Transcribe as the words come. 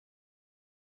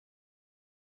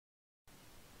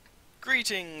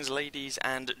Greetings, ladies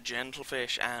and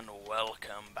gentlefish, and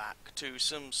welcome back to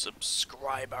some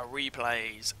subscriber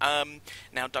replays.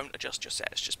 Now don't adjust your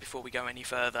sets just before we go any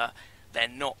further. They're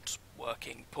not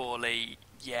working poorly.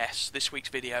 Yes, this week's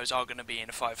videos are going to be in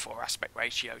a 5:4 aspect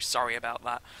ratio. Sorry about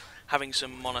that. Having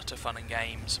some monitor fun and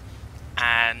games,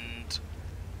 and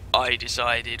I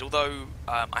decided, although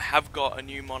I have got a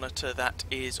new monitor that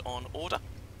is on order.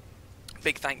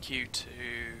 Big thank you to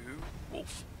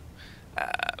Wolf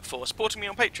for supporting me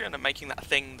on Patreon and making that a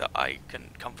thing that I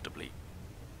can comfortably,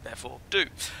 therefore, do.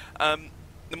 The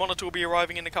monitor will be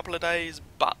arriving in a couple of days,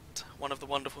 but one of the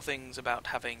wonderful things about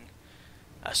having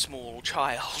a small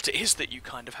child is that you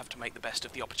kind of have to make the best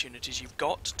of the opportunities you've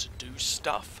got to do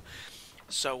stuff.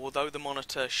 So although the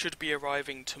monitor should be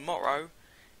arriving tomorrow,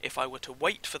 if I were to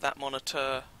wait for that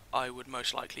monitor, I would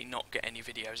most likely not get any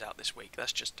videos out this week.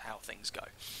 That's just how things go.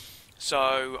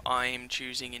 So I'm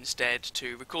choosing instead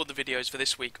to record the videos for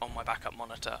this week on my backup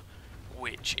monitor,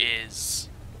 which is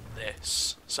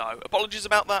this. So apologies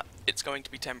about that. It's going to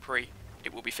be temporary.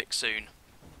 It will be fixed soon.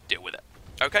 Deal with it.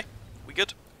 Okay? We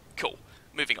good? Cool.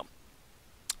 Moving on.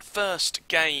 First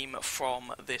game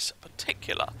from this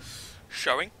particular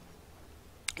showing.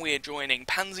 We are joining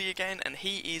Pansy again, and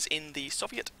he is in the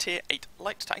Soviet Tier 8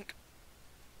 light tank.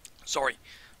 Sorry,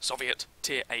 Soviet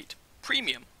Tier 8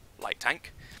 Premium light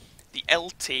tank. The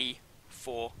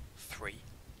LT-432.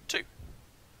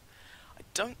 I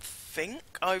don't think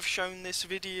I've shown this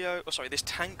this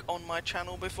tank on my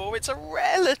channel before. It's a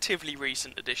relatively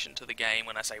recent addition to the game.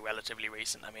 When I say relatively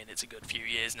recent, I mean it's a good few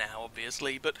years now,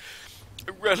 obviously, but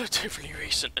a relatively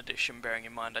recent addition, bearing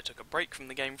in mind I took a break from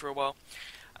the game for a while.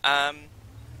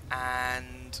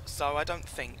 And so I don't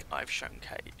think I've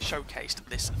showcased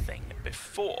this thing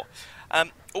before.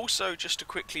 Also, just to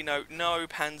quickly note, no,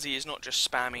 Pansy is not just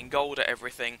spamming gold at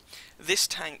everything. This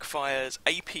tank fires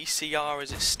APCR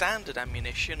as its standard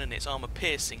ammunition, and its armor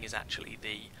piercing is actually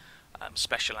the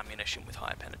special ammunition with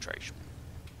higher penetration.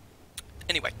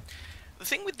 Anyway, the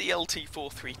thing with the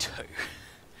LT-432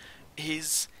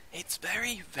 is it's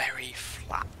very, very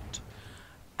flat.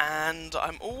 And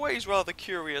I'm always rather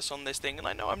curious on this thing, and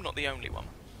I know I'm not the only one.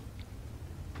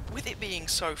 With it being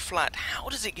so flat, how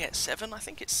does it get 7? I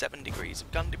think it's 7 degrees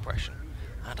of gun depression.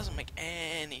 That doesn't make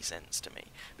any sense to me.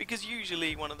 Because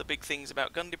usually one of the big things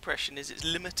about gun depression is it's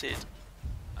limited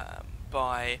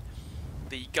by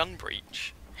the gun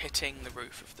breach hitting the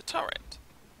roof of the turret.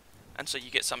 And so you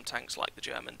get some tanks like the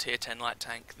German Tier 10 light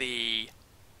tank,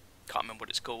 can't remember what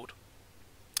it's called.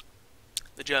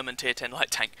 The German Tier 10 light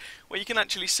tank, where you can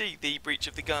actually see the breach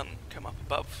of the gun come up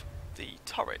above the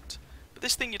turret. But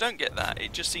this thing, you don't get that.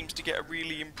 It just seems to get a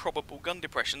really improbable gun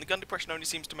depression. The gun depression only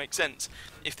seems to make sense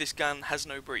if this gun has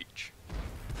no breach,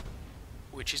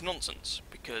 which is nonsense,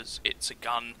 because it's a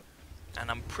gun, and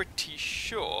I'm pretty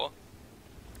sure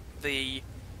the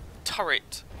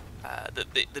turret,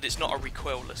 that it's not a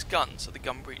recoilless gun, so the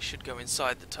gun breach should go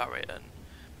inside the turret, and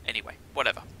anyway,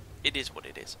 whatever. It is what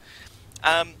it is.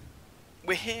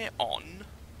 We're here on,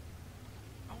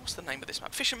 what's the name of this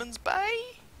map? Fisherman's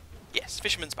Bay? Yes,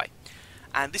 Fisherman's Bay.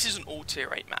 And this is an all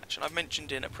Tier 8 match, and I've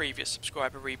mentioned in a previous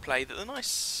subscriber replay that the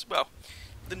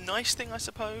nice thing I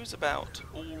suppose about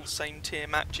all same tier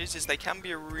matches is they can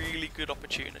be a really good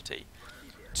opportunity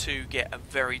to get a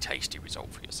very tasty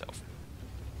result for yourself.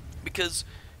 Because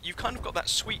you've kind of got that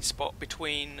sweet spot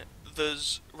between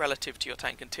there's, relative to your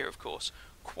tank and tier of course,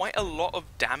 quite a lot of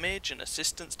damage and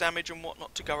assistance damage and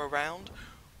whatnot to go around,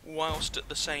 whilst at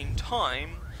the same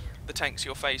time the tanks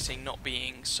you're facing not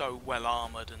being so well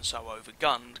armoured and so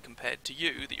overgunned compared to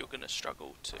you that you're going to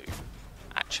struggle to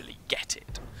actually get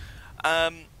it.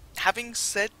 Having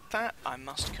said that, I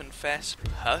must confess,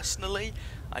 personally,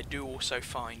 I do also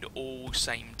find all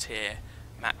same tier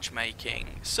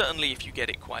matchmaking, certainly if you get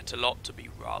it quite a lot, to be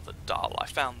rather dull. I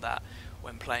found that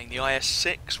when playing the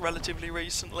IS-6 relatively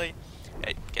recently.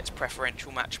 It gets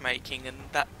preferential matchmaking, and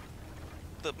that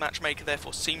the matchmaker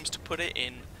therefore seems to put it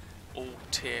in all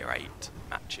Tier 8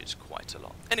 matches quite a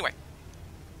lot. Anyway,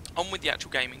 on with the actual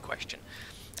game in question.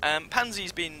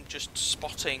 Pansy's been just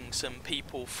spotting some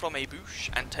people from a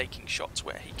bush and taking shots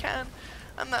where he can,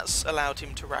 and that's allowed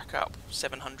him to rack up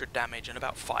 700 damage and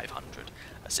about 500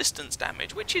 assistance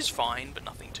damage, which is fine, but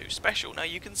nothing too special. Now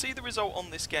you can see the result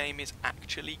on this game is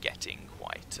actually getting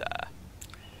quite,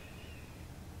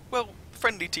 well,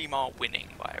 friendly team are winning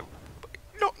by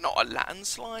not a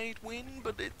landslide win,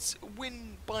 but it's a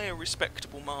win by a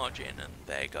respectable margin, and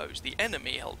there goes the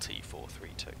enemy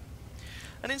LT-432.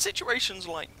 And in situations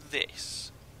like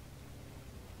this,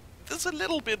 there's a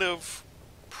little bit of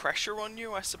pressure on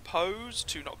you, I suppose,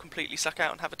 to not completely suck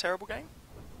out and have a terrible game.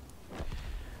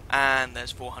 And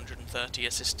there's 430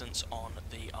 assistance on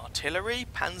the artillery.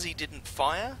 Pansy didn't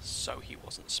fire, so he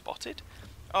wasn't spotted.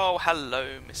 Oh,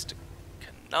 hello, Mr.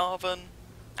 Carnarvon.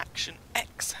 Action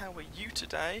X, how are you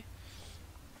today?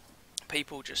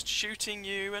 People just shooting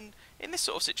you, and in this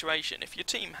sort of situation, if your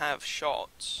team have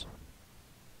shots,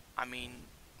 I mean,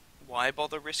 why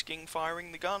bother risking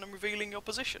firing the gun and revealing your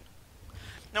position?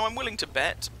 Now, I'm willing to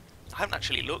bet, I haven't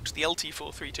actually looked, the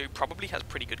LT-432 probably has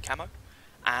pretty good camo,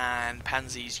 and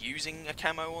Pansy's using a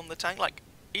camo on the tank. Like,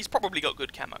 he's probably got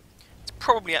good camo. It's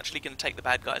probably actually going to take the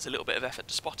bad guys a little bit of effort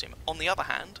to spot him. On the other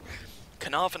hand,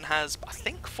 Carnarvon has, I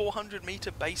think, 400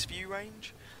 meter base view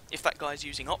range. If that guy's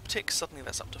using optics, suddenly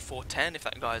that's up to 410. If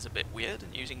that guy's a bit weird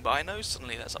and using binos,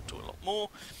 suddenly that's up to a lot more.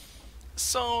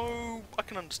 So, I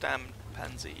can understand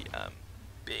Pansy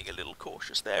being a little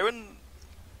cautious there, and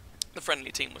the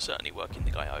friendly team was certainly working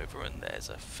the guy over, and there's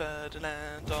a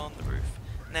Ferdinand on the roof.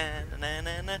 Na na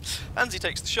na na. Pansy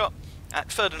takes the shot.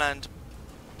 Ferdinand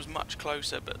was much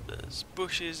closer, but there's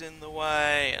bushes in the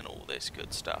way and all this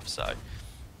good stuff. So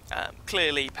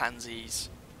clearly Pansy's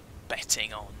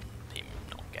betting on him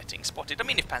not getting spotted. I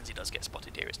mean, if Pansy does get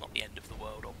spotted here, it's not the end of the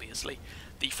world, obviously.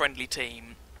 The friendly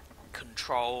team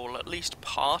control at least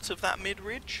part of that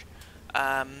mid-ridge.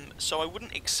 So I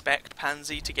wouldn't expect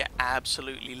Pansy to get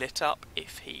absolutely lit up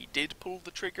if he did pull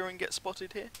the trigger and get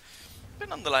spotted here. But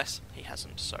nonetheless, he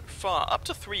hasn't so far. Up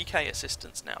to 3k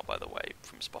assistance now, by the way,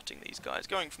 from spotting these guys.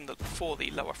 Going for the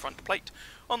lower front plate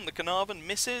on the Carnarvon,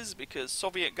 misses because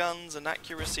Soviet guns and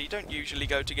accuracy don't usually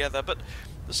go together, but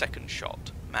the second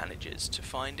shot manages to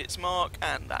find its mark,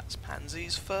 and that's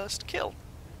Pansy's first kill.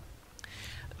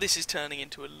 This is turning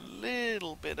into a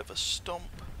little bit of a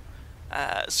stomp.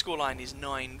 Scoreline is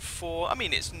 9-4. I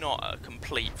mean, it's not a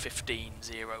complete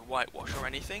 15-0 whitewash or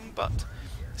anything, but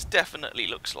it definitely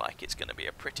looks like it's going to be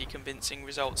a pretty convincing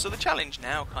result. So the challenge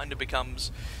now kind of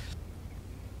becomes,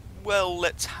 well,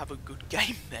 let's have a good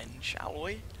game then, shall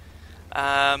we?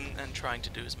 And trying to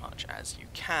do as much as you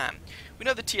can. We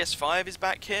know the TS5 is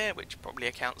back here, which probably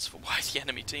accounts for why the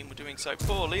enemy team were doing so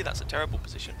poorly. That's a terrible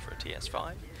position for a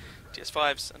TS5.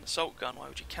 TS5's an assault gun, why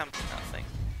would you camp in that thing?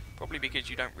 Probably because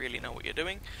you don't really know what you're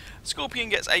doing. Scorpion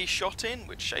gets a shot in,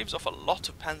 which shaves off a lot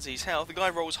of Pansy's health. The guy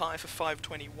rolls high for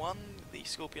 521. The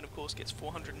Scorpion, of course, gets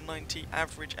 490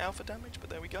 average alpha damage, but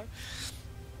there we go.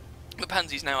 The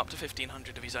Pansy's now up to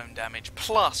 1500 of his own damage,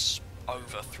 plus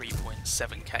over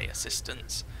 3.7k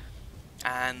assistance.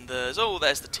 And there's the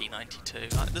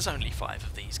T92. There's only 5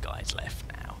 of these guys left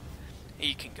now.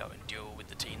 He can go and duel with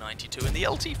the T92, and the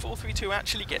LT-432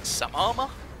 actually gets some armour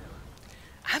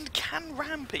and can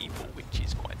ram people, which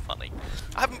is quite funny.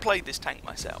 I haven't played this tank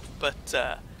myself, but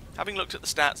having looked at the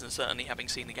stats and certainly having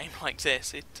seen a game like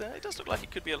this, it does look like it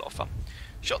could be a lot of fun.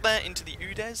 Shot there into the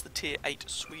Udes, the tier 8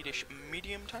 Swedish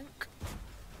medium tank.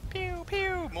 Pew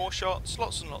pew, more shots,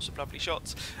 lots and lots of lovely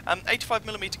shots.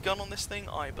 85mm gun on this thing,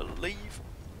 I believe.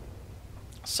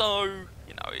 So,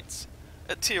 you know, it's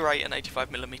at tier 8 and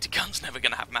 85mm gun's never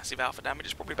going to have massive alpha damage.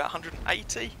 It's probably about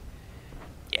 180.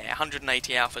 Yeah,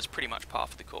 180 alpha is pretty much par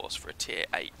for the course for a tier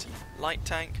 8 light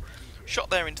tank. Shot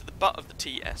there into the butt of the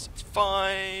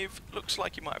TS5. Looks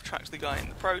like he might have tracked the guy in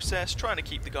the process, trying to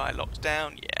keep the guy locked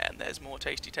down. Yeah, and there's more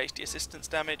tasty assistance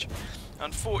damage.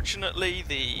 Unfortunately,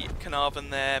 the Carnarvon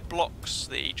there blocks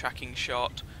the tracking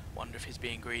shot. Wonder if he's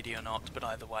being greedy or not, but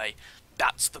either way,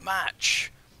 that's the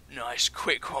match. Nice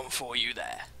quick one for you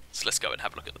there. So let's go and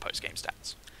have a look at the post-game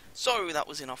stats. So that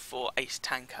was enough for Ace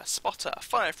Tanker, Spotter,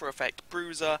 Fire for Effect,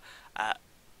 Bruiser,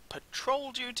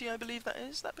 Patrol Duty, I believe that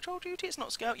is. Is that Patrol Duty? It's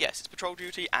not Scout. Yes, it's Patrol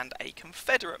Duty, and a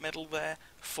Confederate medal there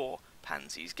for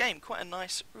Pansy's game. Quite a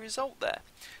nice result there.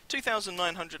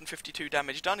 2,952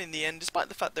 damage done in the end, despite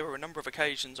the fact there were a number of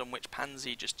occasions on which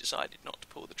Pansy just decided not to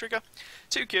pull the trigger.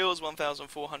 2 kills,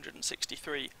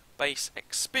 1,463 base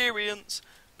experience,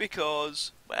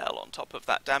 because, well, on top of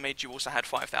that damage, you also had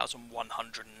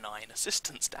 5,109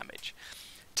 assistance damage.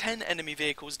 10 enemy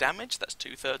vehicles damaged, that's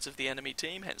 2/3 of the enemy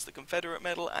team, hence the Confederate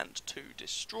medal, and 2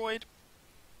 destroyed.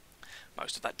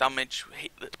 Most of that damage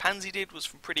hit that Pansy did was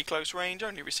from pretty close range,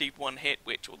 only received 1 hit,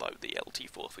 which, although the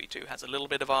LT-432 has a little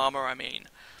bit of armour, I mean,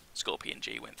 Scorpion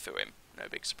G went through him. No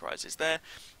big surprises there.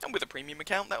 And with a premium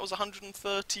account, that was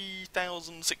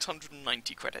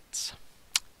 130,690 credits.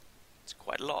 It's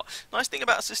quite a lot. Nice thing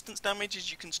about assistance damage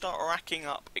is you can start racking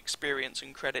up experience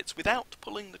and credits without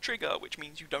pulling the trigger, which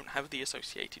means you don't have the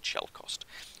associated shell cost.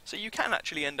 So you can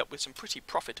actually end up with some pretty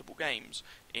profitable games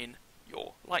in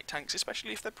your light tanks,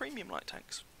 especially if they're premium light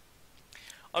tanks.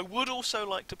 I would also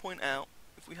like to point out,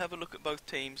 if we have a look at both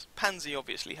teams, Pansy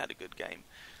obviously had a good game.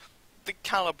 the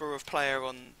calibre of player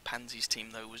on Pansy's team,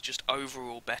 though, was just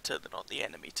overall better than on the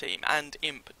enemy team. And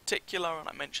in particular, and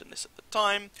I mentioned this at the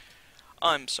time,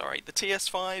 I'm sorry, the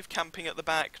TS5 camping at the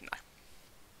back, no.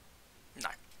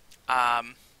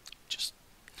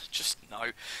 Just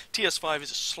no. TS5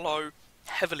 is a slow,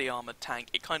 heavily armoured tank.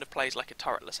 It kind of plays like a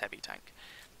turretless heavy tank.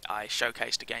 I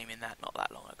showcased a game in that not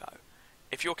that long ago.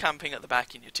 If you're camping at the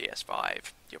back in your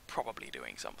TS5, you're probably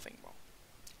doing something wrong.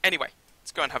 Anyway,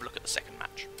 let's go and have a look at the second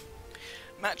match.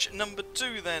 Match number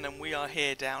 2 then, and we are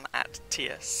here down at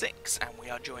tier 6, and we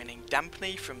are joining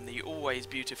Dampney from the always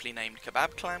beautifully named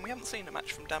Kebab clan. We haven't seen a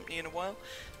match from Dampney in a while,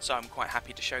 so I'm quite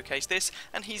happy to showcase this,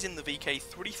 and he's in the VK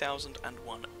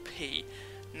 3001p.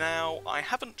 Now, I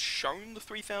haven't shown the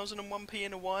 3001p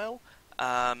in a while,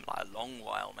 like a long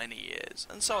while, many years,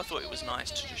 and so I thought it was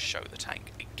nice to just show the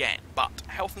tank again. But,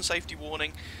 health and safety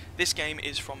warning, this game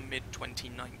is from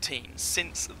mid-2019.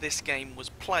 Since this game was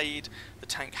played, the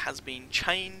tank has been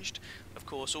changed. Of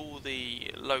course, all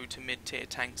the low to mid-tier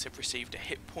tanks have received a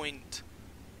hit point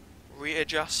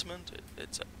readjustment.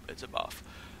 It's a buff.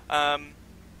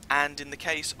 And in the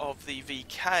case of the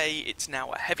VK, it's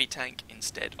now a heavy tank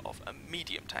instead of a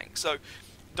medium tank. So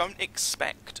don't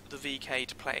expect the VK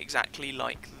to play exactly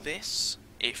like this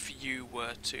if you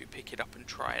were to pick it up and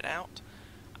try it out.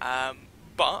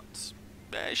 But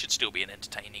it should still be an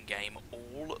entertaining game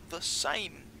all the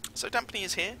same. So Dampney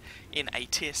is here in a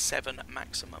tier 7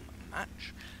 maximum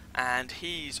match. And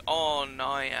he's on,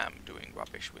 I am doing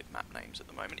rubbish with map names at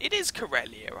the moment. It is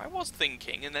Corellia. I was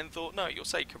thinking and then thought, no, you'll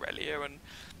say Corellia and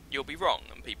you'll be wrong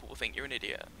and people will think you're an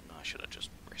idiot. I should have just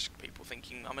risked people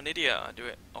thinking I'm an idiot. I do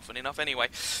it often enough anyway.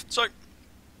 So,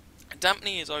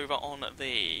 Dampney is over on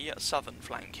the southern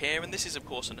flank here, and this is of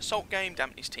course an assault game.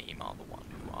 Dampney's team are the one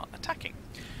who are attacking.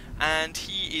 And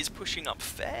he is pushing up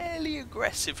fairly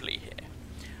aggressively here.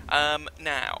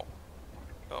 Now,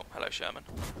 oh, hello Sherman.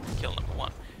 Kill number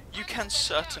 1. You can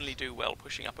certainly do well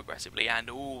pushing up aggressively, and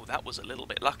oh, that was a little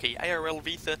bit lucky. ARL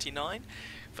V39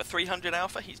 for 300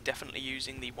 alpha. He's definitely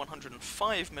using the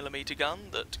 105mm gun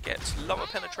that gets lower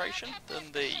penetration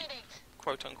than the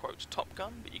quote-unquote top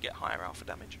gun, but you get higher alpha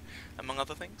damage, among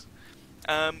other things.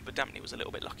 But Dampney was a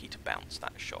little bit lucky to bounce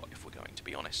that shot, if we're going to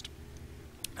be honest.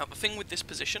 Now, the thing with this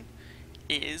position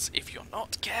is, if you're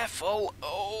not careful,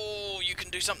 oh, you can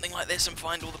do something like this and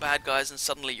find all the bad guys, and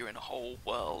suddenly you're in a whole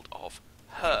world of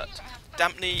hurt.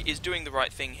 Dampney is doing the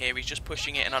right thing here. He's just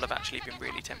pushing it, and I'd have actually been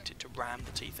really tempted to ram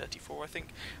the T-34, I think.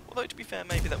 Although, to be fair,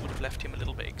 maybe that would have left him a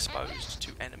little bit exposed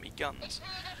to enemy guns.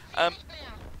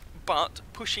 But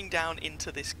pushing down into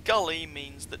this gully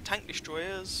means that tank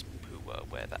destroyers, who were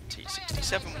where that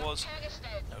T-67 was,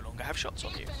 no longer have shots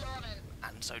on you.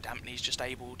 And so Dampney's just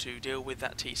able to deal with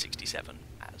that T-67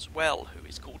 as well, who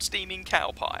is called Steaming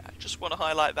Cowpie. I just want to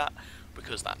highlight that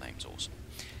because that name's awesome.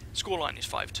 Scoreline is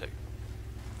 5-2.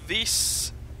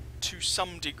 This, to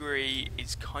some degree,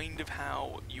 is kind of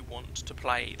how you want to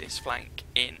play this flank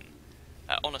in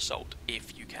on assault,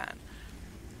 if you can.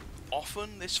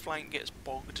 Often this flank gets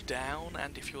bogged down,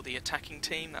 and if you're the attacking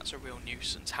team, that's a real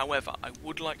nuisance. However, I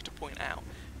would like to point out,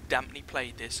 Dampney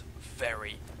played this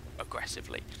very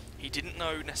aggressively. He didn't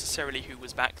know necessarily who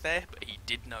was back there, but he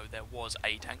did know there was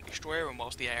a tank destroyer, and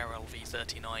whilst the ARL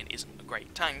V39 isn't a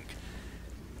great tank,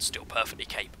 it's still perfectly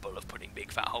capable of putting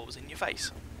big fat holes in your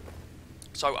face.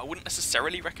 So I wouldn't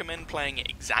necessarily recommend playing it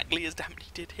exactly as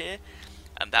Dampney did here,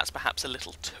 and that's perhaps a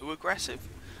little too aggressive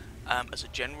as a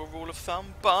general rule of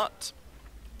thumb, but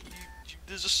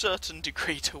there's a certain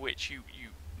degree to which you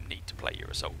need to play your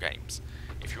assault games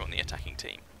if you're on the attacking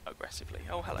team aggressively.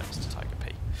 Oh, hello, Mr. Tiger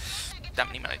P.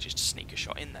 Dampney manages to sneak a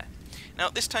shot in there. Now,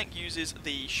 this tank uses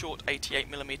the short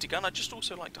 88mm gun. I'd just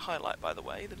also like to highlight, by the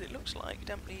way, that it looks like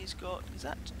Dampney's got...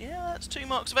 yeah, that's 2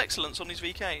 marks of excellence on his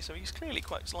VK, so he's clearly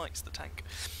quite likes the tank.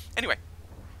 Anyway,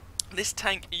 this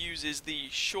tank uses the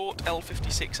short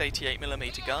L56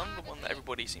 88mm gun, the one that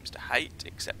everybody seems to hate,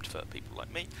 except for people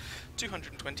like me.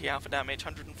 220 alpha damage,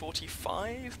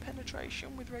 145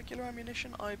 penetration with regular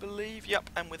ammunition, I believe. Yep,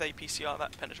 and with APCR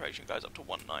that penetration goes up to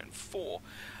 194.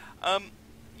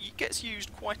 It gets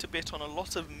used quite a bit on a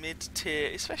lot of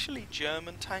mid-tier, especially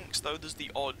German tanks, though there's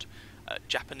the odd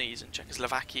Japanese and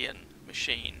Czechoslovakian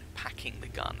machine packing the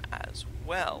gun as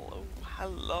well. Oh,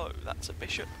 hello, that's a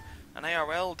bishop. An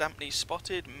ARL, Dampney's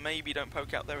spotted, maybe don't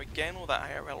poke out there again, or that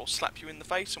ARL will slap you in the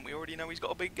face, and we already know he's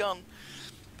got a big gun.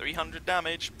 300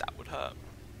 damage, that would hurt.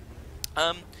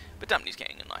 But Dampney's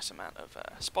getting a nice amount of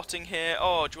spotting here.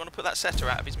 Oh, do you want to put that setter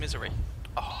out of his misery?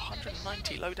 Oh,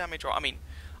 190, low damage, right? I mean,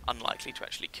 unlikely to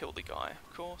actually kill the guy,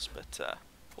 of course, but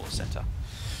poor setter.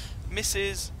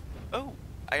 Misses. Oh,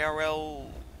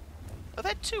 ARL. Are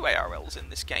there 2 ARLs in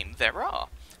this game? There are.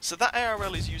 So that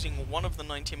ARL is using one of the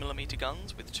 90mm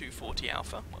guns with 240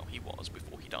 Alpha. Well, he was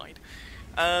before he died.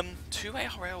 2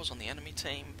 ARLs on the enemy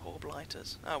team, poor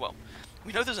blighters. Oh well.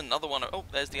 We know there's another one. Oh,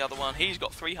 there's the other one. He's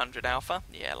got 300 Alpha.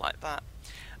 Yeah, like that.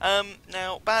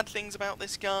 Now, bad things about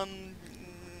this gun.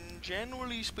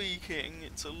 Generally speaking,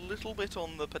 it's a little bit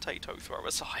on the potato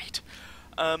thrower side.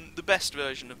 The best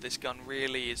version of this gun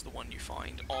really is the one you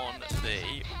find on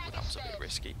the... Oh, that was a bit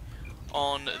risky.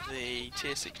 On the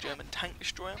Tier 6 German tank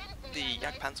destroyer, the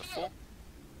Jagdpanzer IV.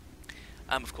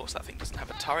 Of course, that thing doesn't have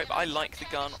a turret, but I like the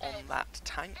gun on that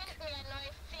tank.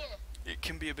 It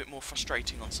can be a bit more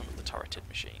frustrating on some of the turreted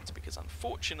machines, because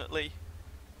unfortunately...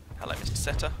 Hello, Mr.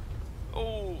 Setter.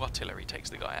 Oh, artillery takes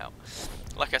the guy out.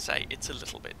 Like I say, it's a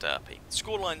little bit derpy.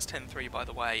 Scoreline's 10-3 by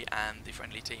the way, and the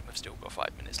friendly team have still got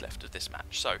 5 minutes left of this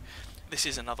match, so this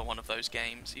is another one of those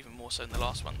games, even more so than the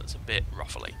last one, that's a bit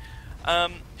ruffly.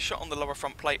 Shot on the lower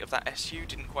front plate of that SU,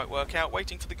 didn't quite work out,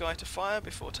 waiting for the guy to fire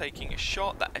before taking a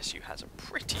shot. That SU has a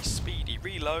pretty speedy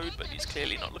reload, but he's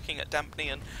clearly not looking at dampening,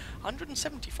 and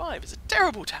 175 is a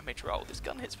terrible damage roll. This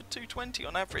gun hits for 220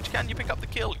 on average. Can you pick up the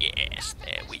kill? Yes,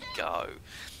 there we go.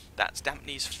 That's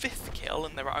Dampney's 5th kill,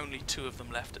 and there are only 2 of them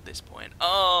left at this point.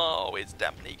 Oh, is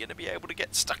Dampney going to be able to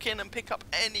get stuck in and pick up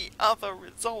any other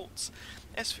results?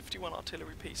 S51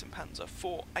 artillery piece and Panzer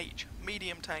 4H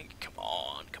medium tank. Come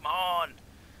on, come on!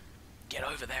 Get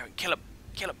over there and kill him!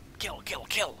 Kill him! Kill, kill,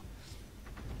 kill!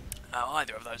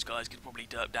 Either of those guys could probably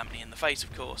derp Dampney in the face,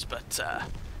 of course, but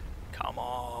come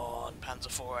on, Panzer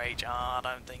 4H. I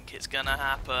don't think it's going to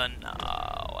happen. No,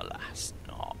 alas,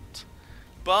 not.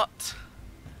 But...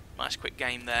 nice quick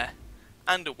game there,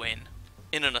 and a win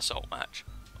in an assault match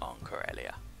on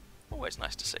Karelia. Always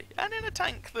nice to see. And in a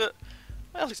tank that,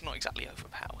 well, it's not exactly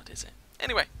overpowered, is it?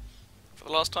 Anyway, for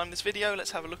the last time this video,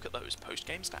 let's have a look at those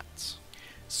post-game stats.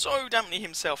 So, Dampney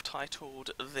himself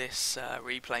titled this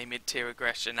replay mid-tier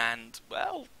aggression, and,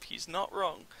 well, he's not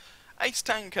wrong. Ace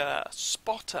Tanker,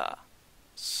 Spotter,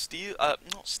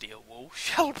 not Steel Wall,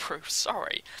 Shellproof,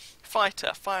 sorry,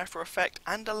 Fighter, Fire for Effect,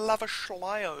 and a Lava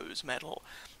Schleios medal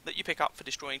that you pick up for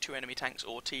destroying 2 enemy tanks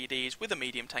or TDs with a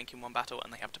medium tank in one battle,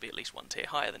 and they have to be at least 1 tier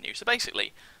higher than you. So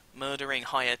basically, murdering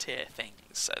higher tier things.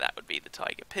 So that would be the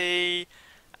Tiger P,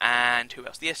 and who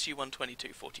else? The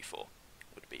SU-122-44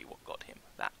 would be what got him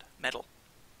that medal.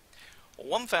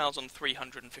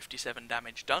 1,357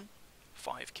 damage done,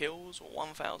 5 kills,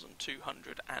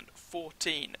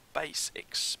 1,214 base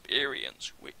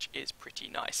experience, which is pretty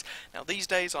nice. Now these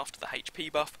days, after the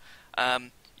HP buff,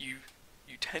 you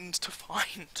tend to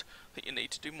find that you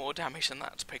need to do more damage than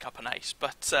that to pick up an ace,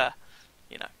 but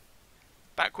you know,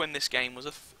 back when this game was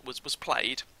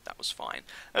played, that was fine.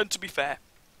 And to be fair,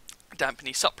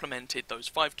 Dampney supplemented those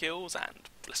 5 kills and,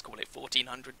 let's call it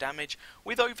 1,400 damage,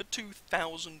 with over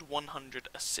 2,100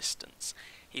 assistance.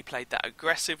 He played that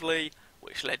aggressively,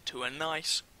 which led to a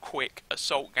nice, quick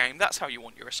assault game. That's how you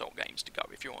want your assault games to go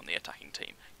if you're on the attacking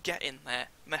team. Get in there,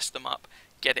 mess them up,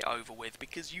 get it over with,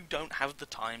 because you don't have the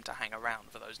time to hang around.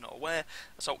 For those not aware,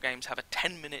 assault games have a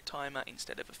 10-minute timer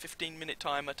instead of a 15-minute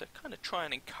timer to kind of try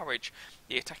and encourage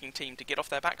the attacking team to get off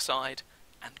their backside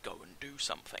and go and do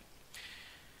something.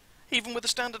 Even with a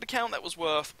standard account, that was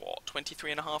worth, what,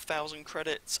 23,500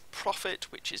 credits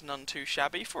profit, which is none too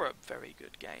shabby for a very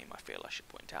good game, I feel I should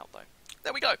point out, though.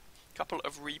 There we go. Couple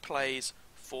of replays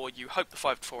for you. Hope the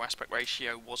 5:4 aspect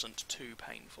ratio wasn't too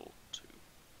painful to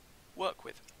work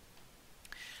with.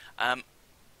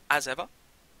 As ever,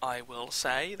 I will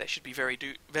say there should be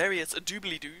various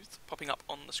doobly-doos popping up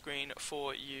on the screen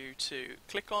for you to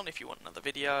click on if you want another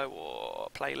video or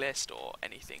playlist or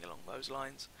anything along those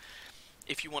lines.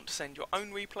 If you want to send your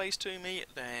own replays to me,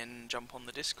 then jump on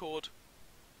the Discord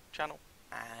channel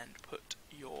and put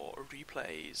your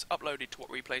replays uploaded to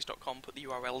whatreplays.com, put the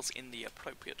URLs in the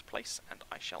appropriate place, and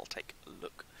I shall take a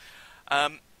look.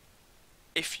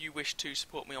 If you wish to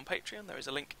support me on Patreon, there is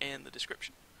a link in the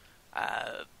description.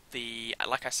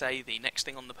 Like I say, the next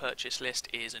thing on the purchase list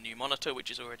is a new monitor, which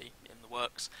is already in the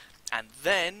works, and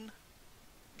then,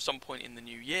 some point in the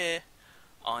new year,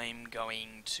 I'm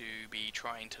going to be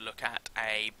trying to look at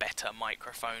a better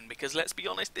microphone, because let's be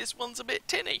honest, this one's a bit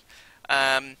tinny,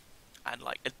 and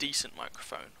like a decent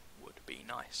microphone would be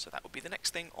nice, so that would be the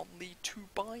next thing on the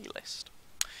to-buy list.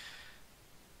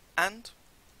 And,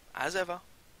 as ever,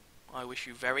 I wish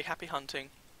you very happy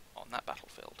hunting on that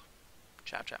battlefield.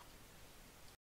 Ciao, ciao.